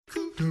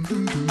You're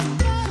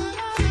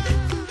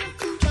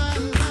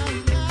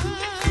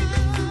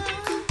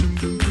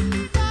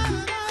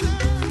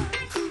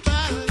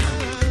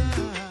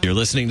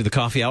listening to the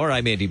Coffee Hour.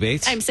 I'm Andy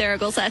Bates. I'm Sarah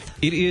Golseth.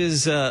 It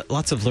is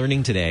lots of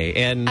learning today,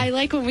 and I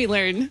like when we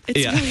learn.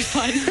 It's really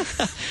fun.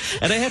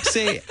 And I have to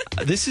say,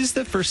 this is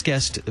the first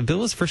guest. Bill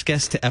was the first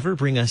guest to ever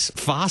bring us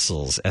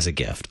fossils as a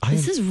gift.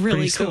 This is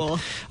really cool.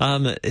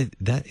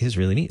 That is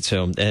really neat.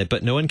 So,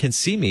 but no one can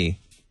see me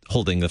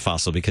holding the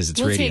fossil because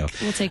it's radio.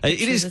 We'll take it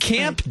is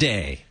Camp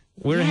Day.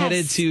 We're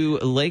headed to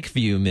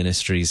Lakeview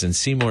Ministries in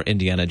Seymour,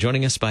 Indiana.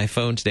 Joining us by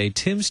phone today,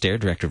 Tim Stair,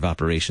 Director of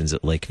Operations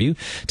at Lakeview.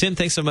 Tim,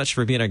 thanks so much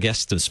for being our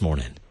guest this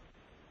morning.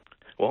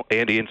 Well,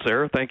 Andy and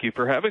Sarah, thank you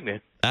for having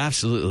me.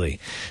 Absolutely.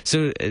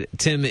 So,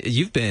 Tim,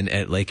 you've been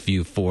at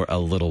Lakeview for a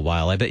little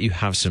while. I bet you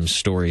have some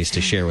stories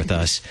to share with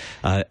us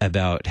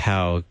about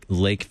how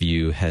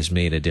Lakeview has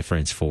made a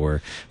difference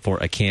for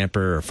a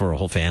camper or for a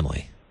whole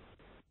family.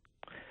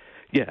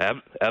 Yeah,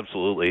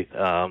 absolutely.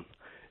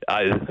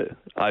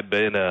 I've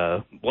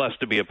been blessed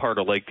to be a part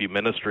of Lakeview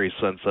Ministries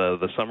since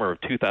the summer of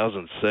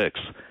 2006,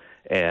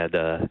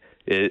 and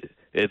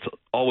it's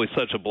always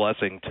such a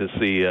blessing to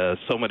see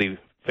so many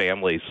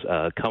families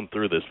come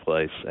through this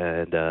place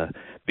and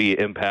be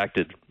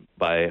impacted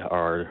by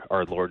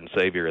our Lord and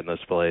Savior in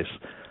this place.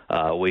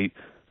 We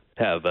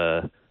have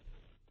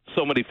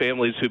so many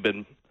families who've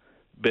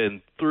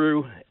been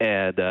through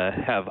and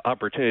have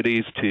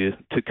opportunities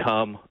to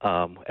come,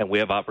 and we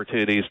have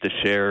opportunities to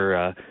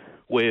share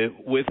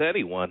with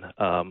anyone,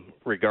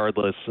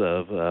 regardless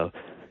of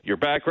your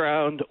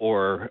background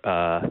or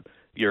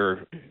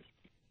your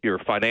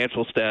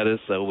financial status.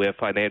 So we have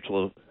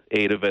financial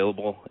aid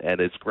available, and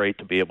it's great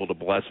to be able to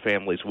bless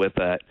families with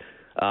that.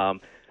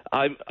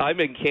 I'm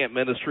in camp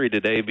ministry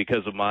today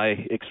because of my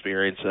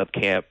experience of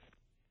camp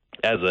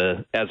as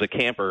a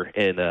camper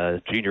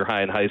in junior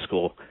high and high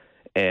school,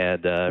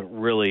 and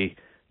really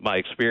my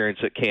experience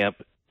at camp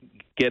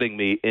getting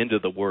me into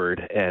the Word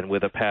and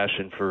with a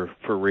passion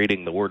for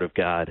reading the Word of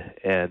God.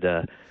 And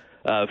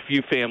a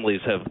few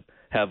families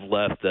have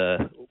left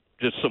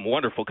just some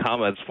wonderful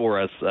comments for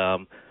us.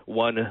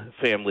 One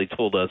family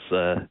told us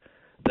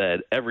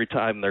that every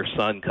time their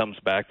son comes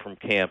back from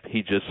camp,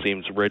 he just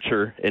seems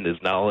richer in his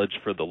knowledge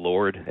for the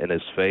Lord and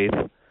his faith.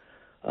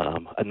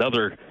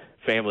 Another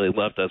family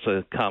left us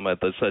a comment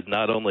that said,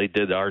 not only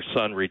did our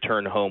son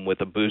return home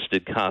with a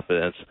boosted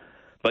confidence,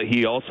 but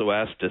he also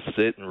asked to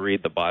sit and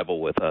read the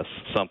Bible with us,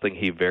 something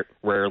he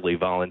rarely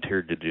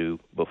volunteered to do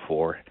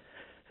before.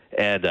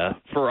 And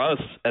for us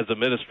as a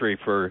ministry,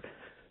 for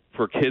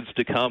kids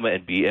to come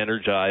and be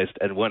energized,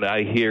 and when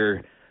I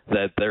hear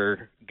that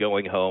they're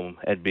going home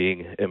and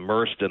being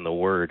immersed in the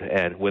Word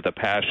and with a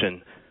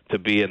passion to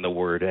be in the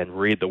Word and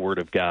read the Word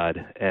of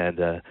God,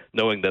 and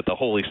knowing that the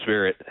Holy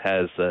Spirit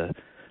has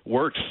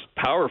works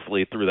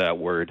powerfully through that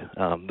Word,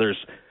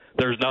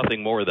 there's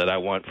nothing more that I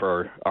want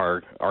for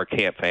our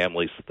camp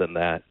families than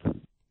that.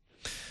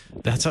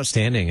 That's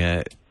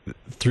outstanding.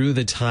 Through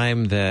the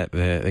time that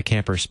the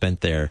campers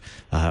spent there,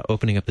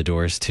 opening up the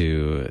doors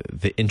to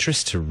the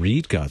interest to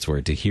read God's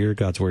Word, to hear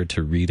God's Word,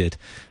 to read it,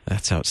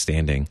 that's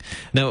outstanding.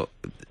 Now,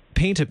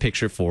 paint a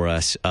picture for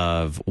us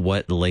of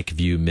what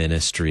Lakeview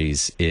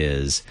Ministries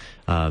is.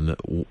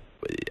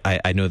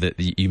 I know that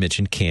you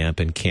mentioned camp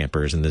and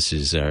campers, and this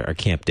is our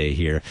camp day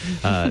here.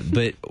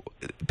 But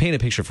paint a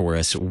picture for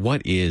us.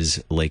 What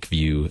is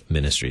Lakeview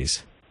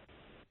Ministries?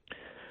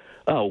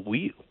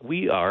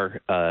 We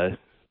are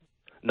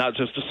not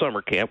just a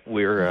summer camp.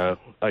 We're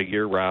a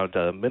year-round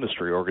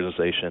ministry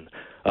organization.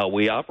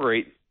 We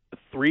operate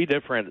 3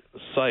 different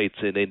sites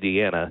in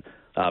Indiana.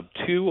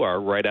 2 are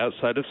right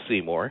outside of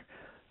Seymour.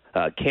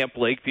 Camp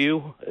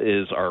Lakeview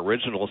is our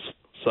original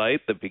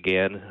site that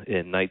began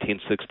in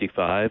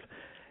 1965,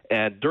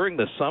 and during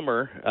the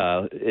summer,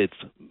 it's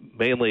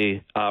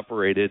mainly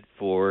operated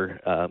for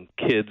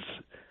kids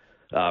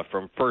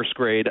from first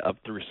grade up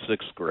through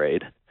 6th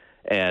grade,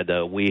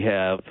 and we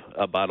have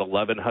about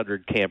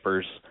 1,100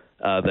 campers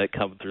that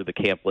come through the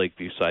Camp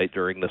Lakeview site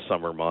during the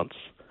summer months.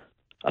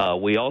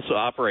 We also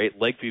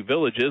operate Lakeview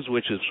Villages,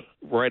 which is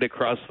right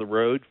across the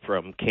road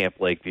from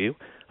Camp Lakeview.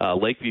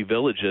 Lakeview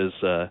Villages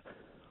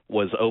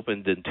was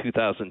opened in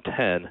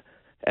 2010,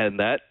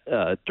 and that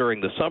during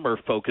the summer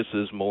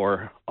focuses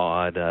more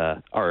on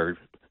our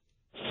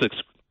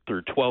 6th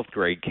through 12th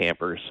grade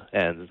campers,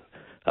 and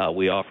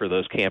we offer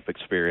those camp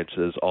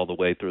experiences all the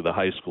way through the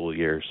high school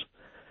years.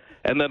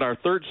 And then our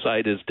third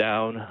site is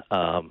down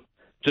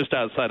just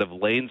outside of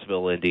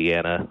Lanesville,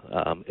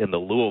 Indiana, in the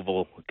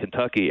Louisville,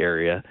 Kentucky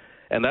area,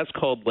 and that's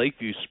called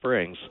Lakeview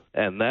Springs,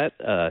 and that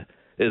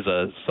is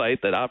a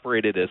site that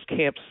operated as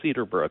Camp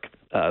Cedarbrook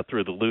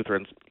through the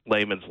Lutheran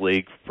Laymen's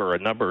League for a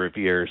number of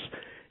years.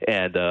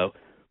 And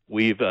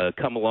we've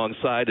come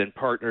alongside and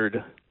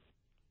partnered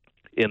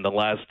in the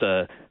last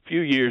few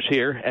years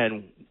here,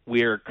 and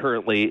we are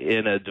currently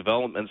in a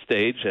development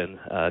stage and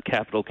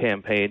capital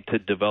campaign to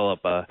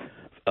develop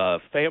a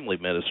family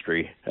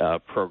ministry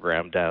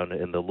program down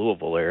in the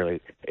Louisville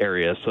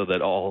area so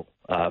that all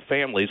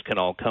families can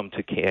all come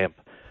to camp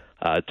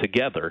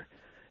together.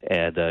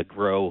 and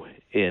grow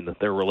in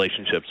their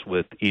relationships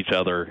with each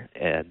other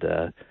and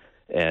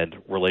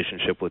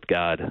relationship with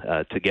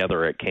God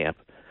together at camp.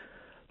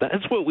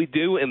 That's what we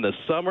do in the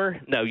summer.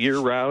 Now,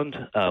 year-round,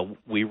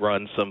 we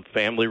run some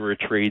family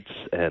retreats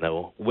and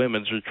a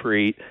women's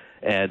retreat,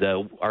 and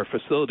our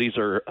facilities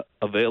are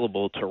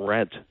available to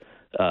rent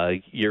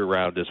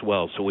year-round as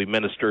well. So we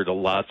minister to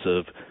lots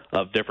of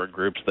different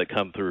groups that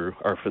come through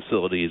our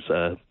facilities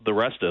the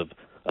rest of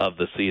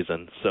the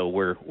season. So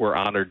we're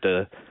honored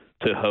to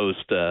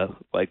host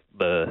like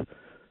the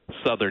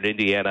Southern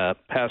Indiana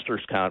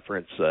Pastors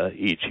Conference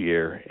each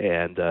year,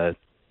 and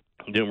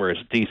numerous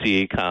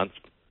DCE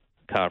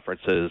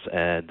conferences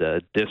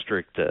and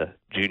district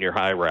junior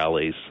high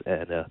rallies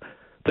and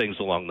things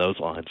along those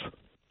lines.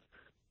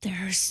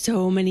 There are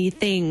so many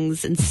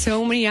things and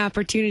so many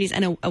opportunities,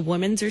 and a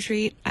women's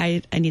retreat.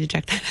 I need to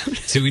check that out.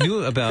 So we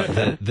knew about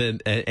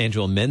the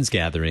annual men's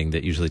gathering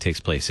that usually takes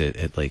place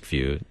at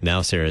Lakeview.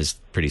 Now Sarah's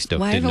pretty stoked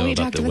Why to have know we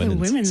about talked the about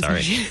women's. the women's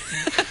Sorry.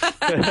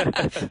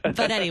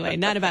 But anyway,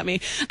 not about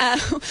me.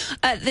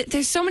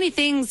 There's so many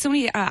things, so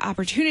many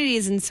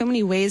opportunities, and so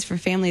many ways for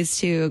families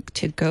to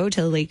go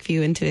to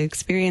Lakeview and to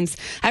experience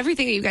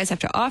everything that you guys have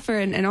to offer,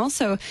 and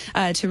also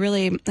to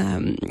really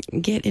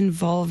get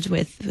involved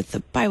with the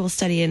Bible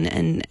study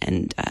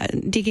and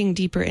digging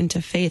deeper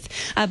into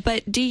faith.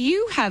 But do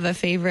you have a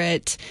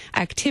favorite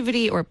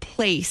activity or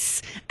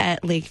place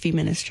at Lakeview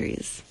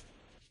Ministries?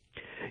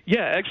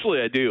 Yeah,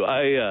 actually I do.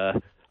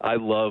 I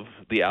love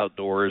the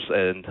outdoors,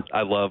 and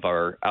I love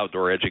our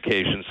outdoor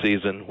education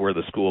season where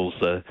the schools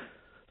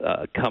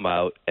come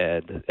out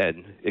and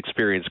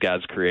experience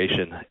God's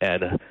creation.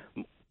 And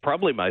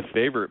probably my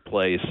favorite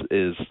place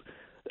is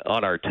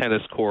on our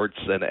tennis courts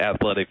and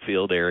athletic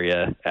field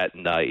area at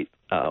night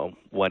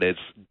when it's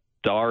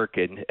dark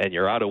and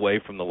you're out away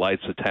from the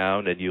lights of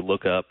town, and you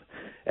look up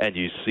and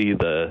you see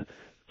the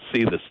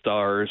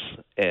stars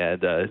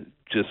and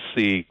just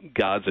see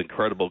God's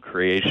incredible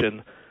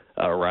creation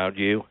around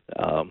you.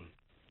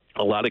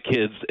 A lot of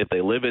kids, if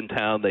they live in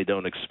town, they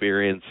don't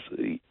experience,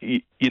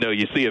 you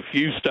see a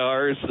few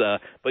stars,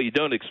 but you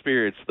don't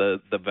experience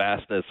the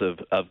vastness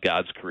of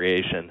God's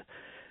creation.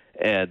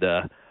 And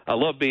I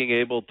love being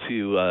able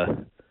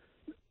to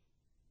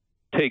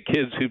take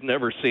kids who've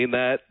never seen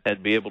that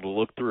and be able to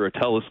look through a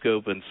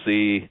telescope and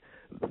see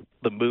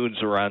the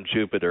moons around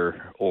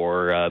Jupiter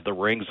or the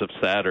rings of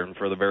Saturn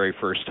for the very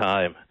first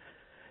time.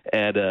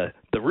 And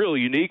the real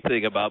unique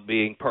thing about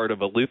being part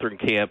of a Lutheran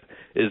camp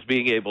is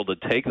being able to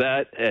take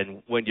that,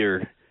 and when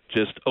you're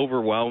just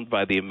overwhelmed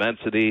by the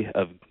immensity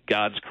of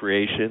God's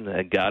creation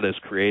and God as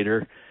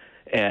creator,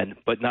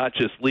 but not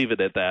just leave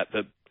it at that,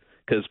 but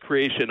because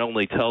creation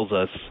only tells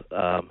us,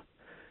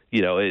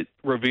 it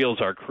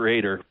reveals our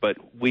creator, but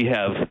we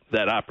have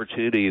that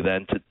opportunity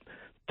then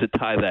to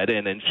tie that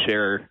in and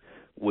share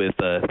with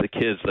the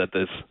kids that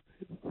this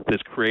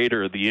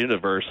creator of the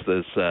universe,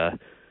 this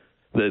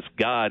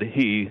God,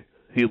 he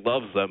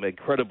loves them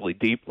incredibly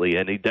deeply,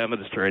 and he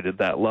demonstrated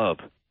that love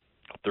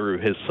through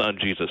his son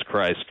Jesus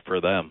Christ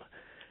for them.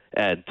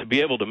 And to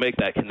be able to make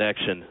that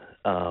connection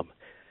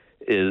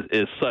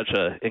is such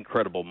an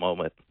incredible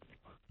moment.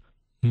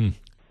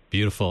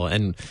 Beautiful.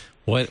 And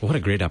what a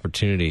great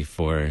opportunity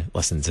for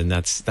lessons, and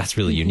that's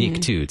really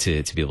unique too,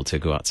 to be able to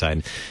go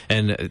outside.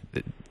 And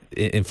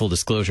in full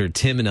disclosure,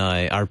 Tim and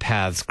our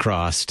paths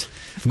crossed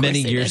many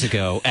years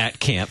ago at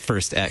camp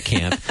at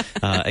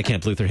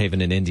Camp Luther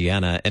Haven in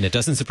Indiana. And it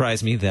doesn't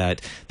surprise me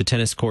that the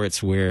tennis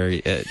courts where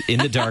in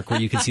the dark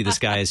where you can see the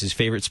sky is his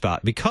favorite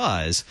spot,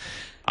 because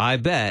I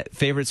bet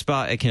favorite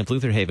spot at Camp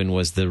Luther Haven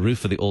was the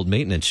roof of the old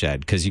maintenance shed,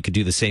 because you could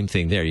do the same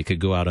thing there. You could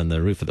go out on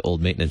the roof of the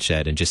old maintenance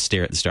shed and just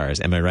stare at the stars.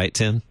 Am I right,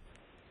 Tim?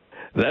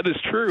 That is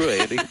true,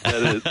 Andy.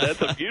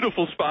 That's a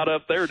beautiful spot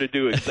up there to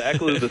do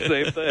exactly the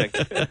same thing.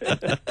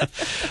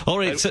 All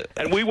right.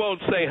 And we won't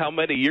say how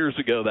many years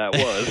ago that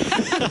was.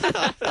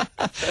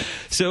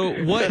 So,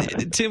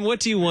 Tim, what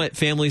do you want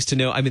families to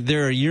know? I mean,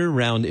 there are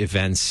year-round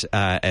events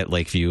at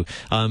Lakeview,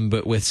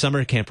 but with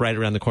summer camp right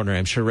around the corner,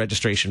 I'm sure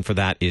registration for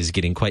that is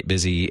getting quite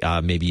busy,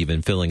 maybe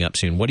even filling up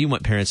soon. What do you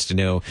want parents to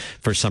know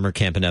for summer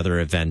camp and other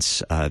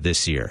events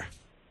this year?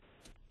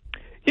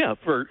 Yeah,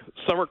 for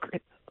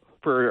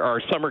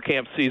our summer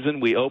camp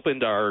season, we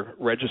opened our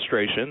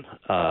registration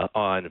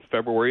on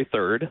February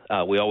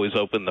 3rd. We always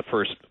open the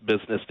first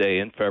business day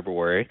in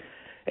February,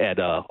 and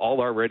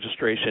all our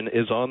registration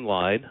is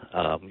online.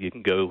 You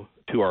can go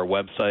to our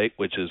website,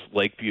 which is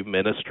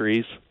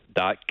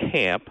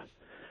lakeviewministries.camp,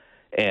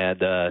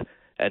 and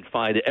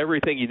find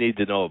everything you need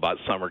to know about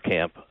summer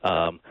camp.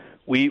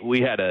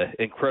 We had an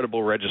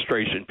incredible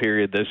registration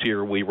period this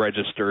year. We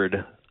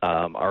registered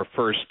our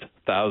first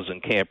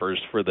 1,000 campers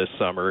for this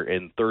summer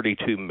in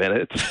 32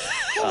 minutes,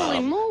 Holy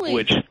moly.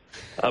 Which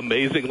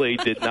amazingly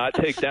did not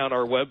take down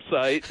our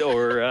website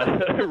or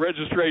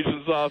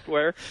registration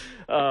software.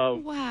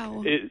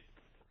 Wow.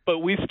 But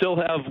we still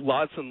have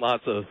lots and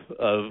lots of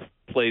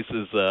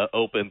places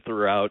open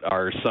throughout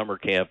our summer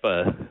camp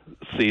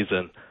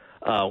season.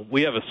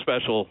 We have a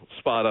special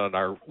spot on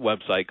our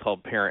website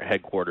called Parent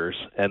Headquarters,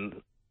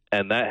 and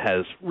and that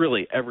has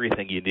really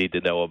everything you need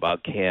to know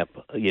about camp.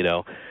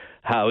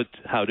 How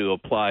to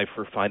apply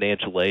for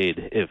financial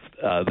aid if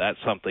that's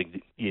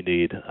something you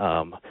need,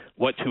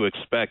 what to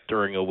expect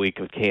during a week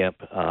of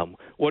camp,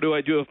 what do I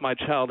do if my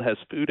child has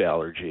food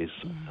allergies.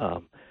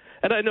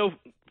 And I know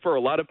for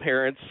a lot of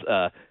parents,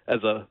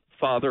 as a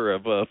father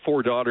of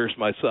 4 daughters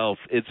myself,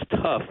 it's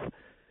tough.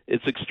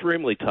 It's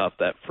extremely tough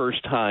that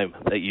first time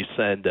that you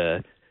send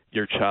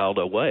your child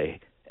away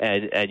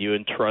and you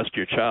entrust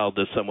your child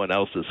to someone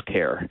else's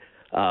care.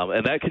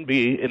 And that can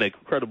be an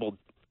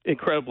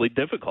incredibly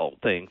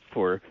difficult thing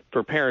for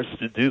parents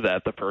to do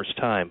that the first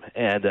time.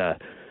 And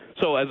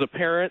so as a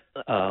parent,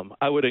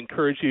 I would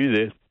encourage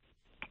you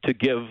to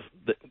give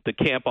the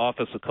camp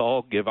office a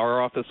call, give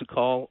our office a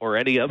call, or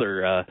any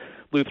other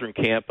Lutheran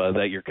camp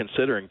that you're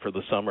considering for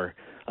the summer,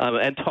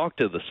 and talk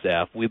to the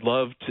staff. We'd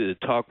love to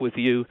talk with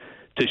you,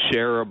 to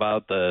share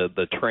about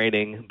the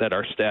training that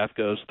our staff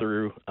goes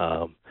through,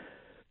 to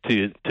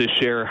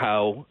share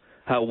how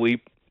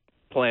we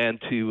plan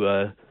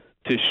to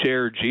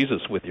share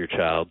Jesus with your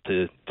child,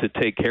 to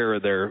take care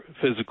of their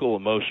physical,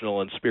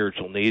 emotional, and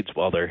spiritual needs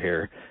while they're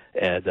here.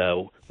 And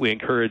we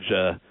encourage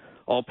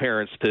all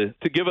parents to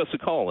give us a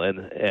call,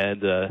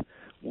 and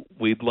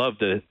we'd love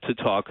to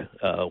talk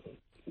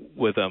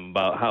with them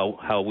about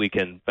how we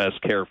can best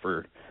care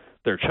for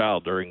their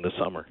child during the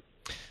summer.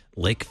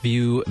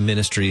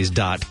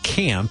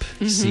 lakeviewministries.camp,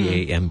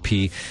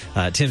 C-A-M-P.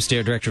 Tim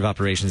Stair, Director of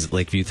Operations at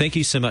Lakeview, thank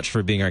you so much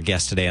for being our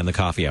guest today on the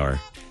Coffee Hour.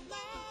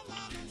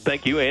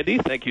 Thank you, Andy.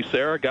 Thank you,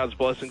 Sarah. God's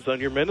blessings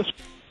on your ministry.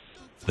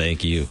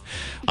 Thank you.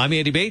 I'm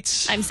Andy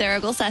Bates. I'm Sarah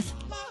Gulseth.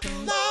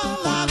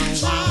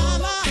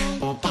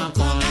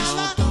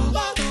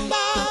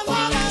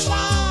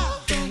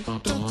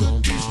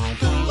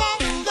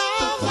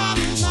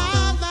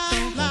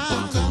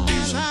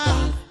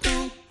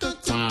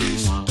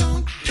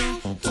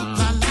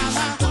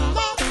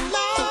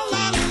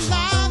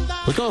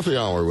 The Coffee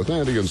Hour with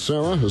Andy and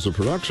Sarah is a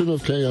production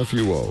of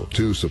KFUO.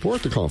 To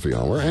support the Coffee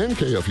Hour and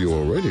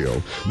KFUO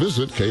Radio,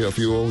 visit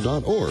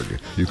KFUO.org.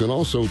 You can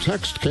also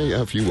text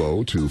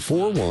KFUO to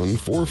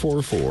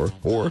 41444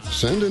 or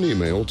send an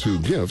email to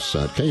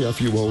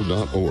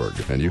gifts@KFUO.org.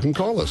 And you can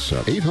call us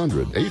at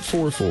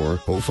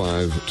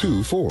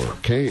 800-844-0524.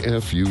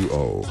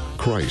 KFUO.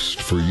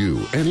 Christ for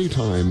you,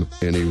 anytime,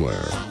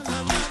 anywhere.